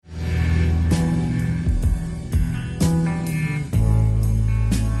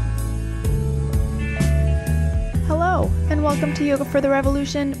welcome to Yoga for the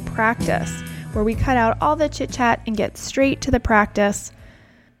Revolution Practice, where we cut out all the chit-chat and get straight to the practice.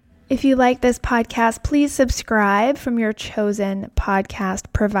 If you like this podcast, please subscribe from your chosen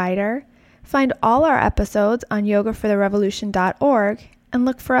podcast provider. Find all our episodes on yogafortherevolution.org and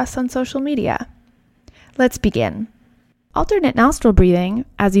look for us on social media. Let's begin. Alternate nostril breathing,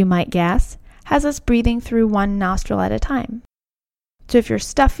 as you might guess, has us breathing through one nostril at a time. So if you're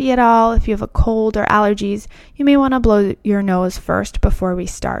stuffy at all, if you have a cold or allergies, you may want to blow your nose first before we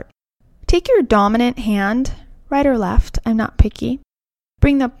start. Take your dominant hand, right or left, I'm not picky.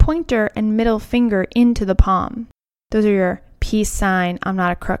 Bring the pointer and middle finger into the palm. Those are your peace sign, I'm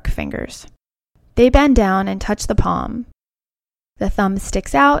not a crook fingers. They bend down and touch the palm. The thumb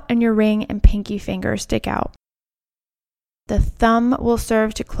sticks out and your ring and pinky finger stick out. The thumb will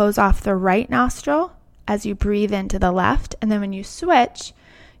serve to close off the right nostril as you breathe into the left, and then when you switch,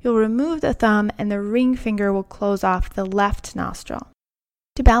 you'll remove the thumb and the ring finger will close off the left nostril.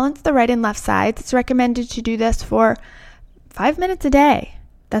 To balance the right and left sides, it's recommended to do this for 5 minutes a day.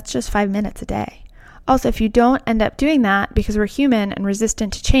 That's just 5 minutes a day. Also, if you don't end up doing that because we're human and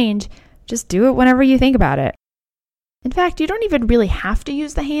resistant to change, just do it whenever you think about it. In fact, you don't even really have to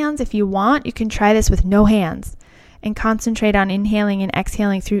use the hands. If you want, you can try this with no hands and concentrate on inhaling and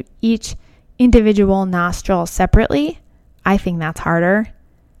exhaling through each individual nostril separately. I think that's harder,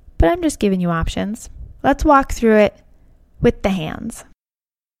 but I'm just giving you options. Let's walk through it with the hands.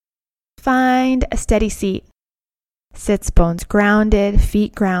 Find a steady seat. Sits bones grounded,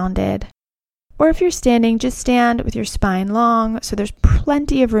 feet grounded. Or if you're standing, just stand with your spine long so there's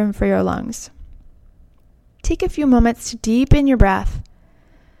plenty of room for your lungs. Take a few moments to deepen your breath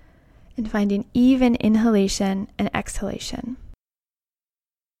and find an even inhalation and exhalation.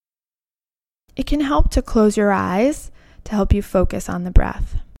 It can help to close your eyes to help you focus on the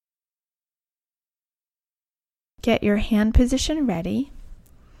breath. Get your hand position ready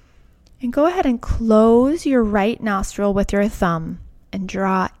and go ahead and close your right nostril with your thumb and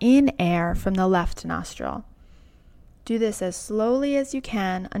draw in air from the left nostril. Do this as slowly as you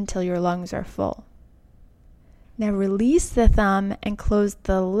can until your lungs are full. Now release the thumb and close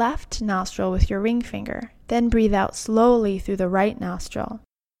the left nostril with your ring finger. Then breathe out slowly through the right nostril.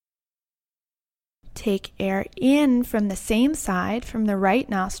 Take air in from the same side, from the right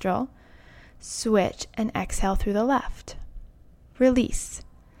nostril. Switch and exhale through the left. Release.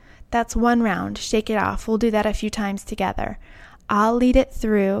 That's one round. Shake it off. We'll do that a few times together. I'll lead it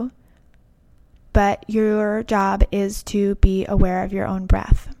through, but your job is to be aware of your own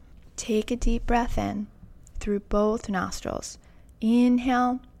breath. Take a deep breath in through both nostrils.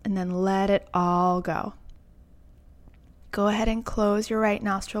 Inhale and then let it all go. Go ahead and close your right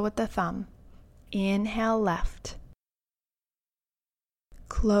nostril with the thumb. Inhale left.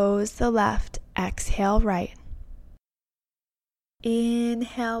 Close the left. Exhale right.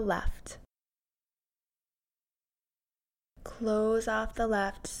 Inhale left. Close off the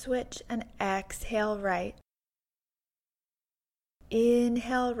left. Switch and exhale right.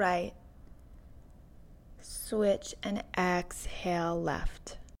 Inhale right. Switch and exhale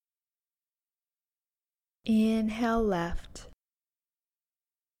left. Inhale left.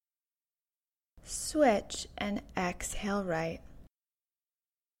 Switch and exhale right.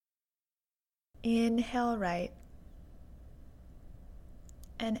 Inhale right.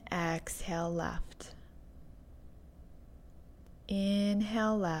 And exhale left.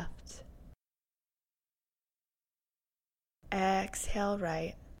 Inhale left. Exhale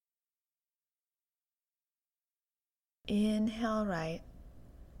right. Inhale right.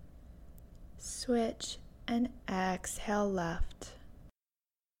 Switch and exhale left.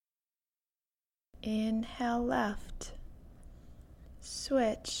 Inhale left.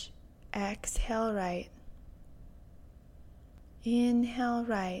 Switch. Exhale right. Inhale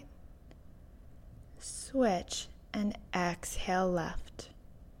right. Switch and exhale left.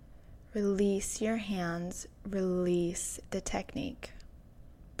 Release your hands. Release the technique.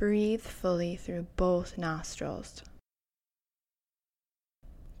 Breathe fully through both nostrils.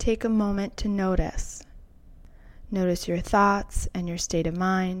 Take a moment to notice. Notice your thoughts and your state of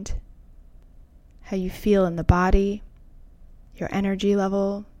mind, how you feel in the body, your energy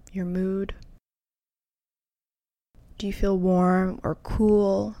level, your mood. Do you feel warm or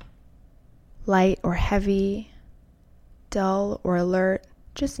cool, light or heavy, dull or alert?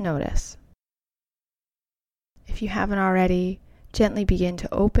 Just notice. If you haven't already, gently begin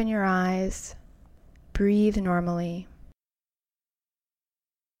to open your eyes, breathe normally.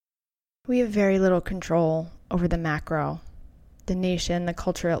 We have very little control over the macro, the nation, the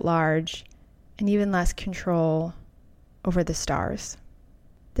culture at large, and even less control over the stars.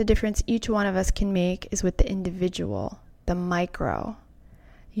 The difference each one of us can make is with the individual, the micro,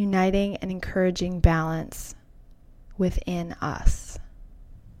 uniting and encouraging balance within us.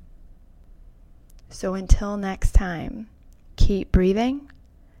 So until next time, keep breathing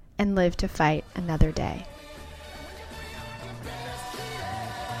and live to fight another day.